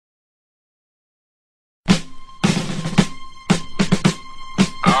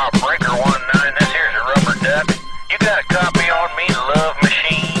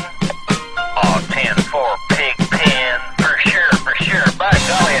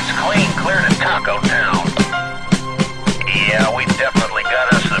It's clean, clear to Taco Town. Yeah, we definitely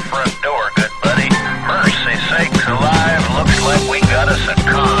got us the front door, good buddy. Mercy sakes alive, looks like we got us a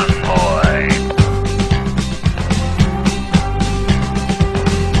convoy.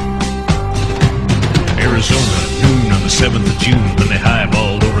 Arizona, noon on the 7th of June, when they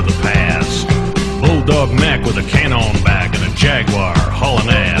highballed over the pass. Bulldog Mac with a cannon back and a Jaguar hauling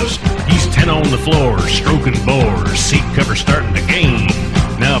ass. He's 10 on the floor, stroking bores, seat cover starting to gain.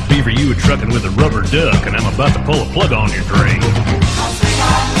 Now, Beaver, you a trucking with a rubber duck, and I'm about to pull a plug on your drain.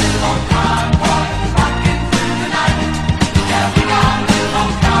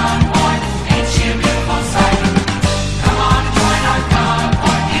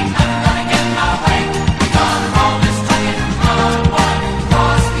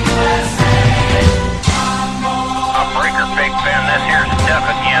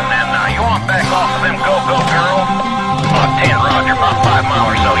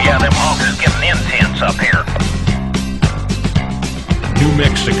 Up here. New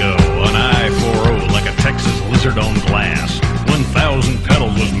Mexico on I-40 like a Texas lizard on glass. 1,000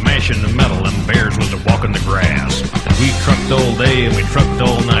 pedals was mashing the metal and bears was a walking the grass. We trucked all day and we trucked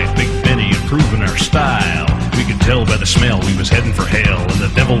all night, Big Benny improving our style. We could tell by the smell we was heading for hell, and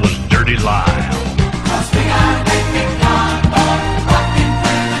the devil was Dirty Lyle.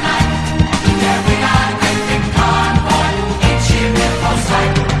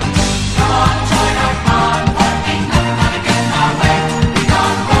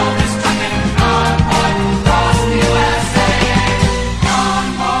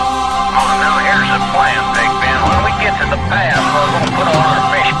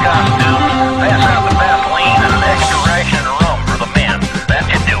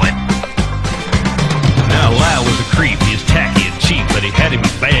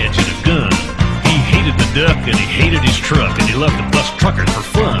 And he hated his truck, and he loved to bust truckers for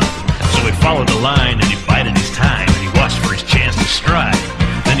fun. So he followed the line, and he bided his time, and he watched for his chance to strike.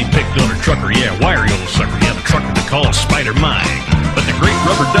 Then he picked on a trucker, yeah, wiry old sucker, yeah, the trucker they call Spider Mike. But the great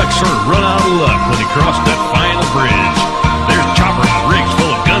rubber duck sort of run out of luck when he crossed that final bridge. There's choppers and rigs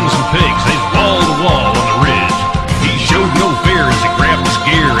full of guns and pigs, they's wall to wall on the ridge. He showed no fear as he grabbed his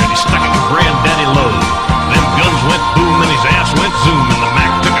gear, and he stuck it to Granddaddy low. Them guns went boom, and his ass went zoom, and the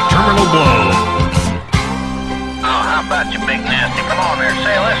Mac took a terminal blow. About you, Big Nasty. Come on there.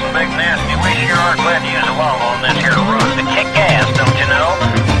 Say, listen, Big Nasty, we sure are glad you's along on this here road to kick ass, don't you know?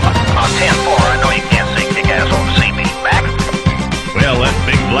 On 10-4, I know you can't say kick ass on the CB. Back? Well, that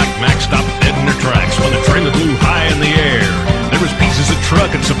big black Mac stopped dead in their tracks when the trailer flew high in the air. There was pieces of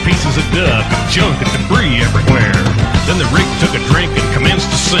truck and some pieces of duck, and junk and debris everywhere. Then the rig took a drink and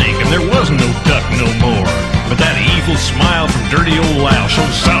commenced to sink, and there was no duck no more. But that evil smile from dirty old Lyle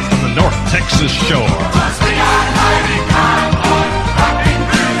showed south from the North Texas shore.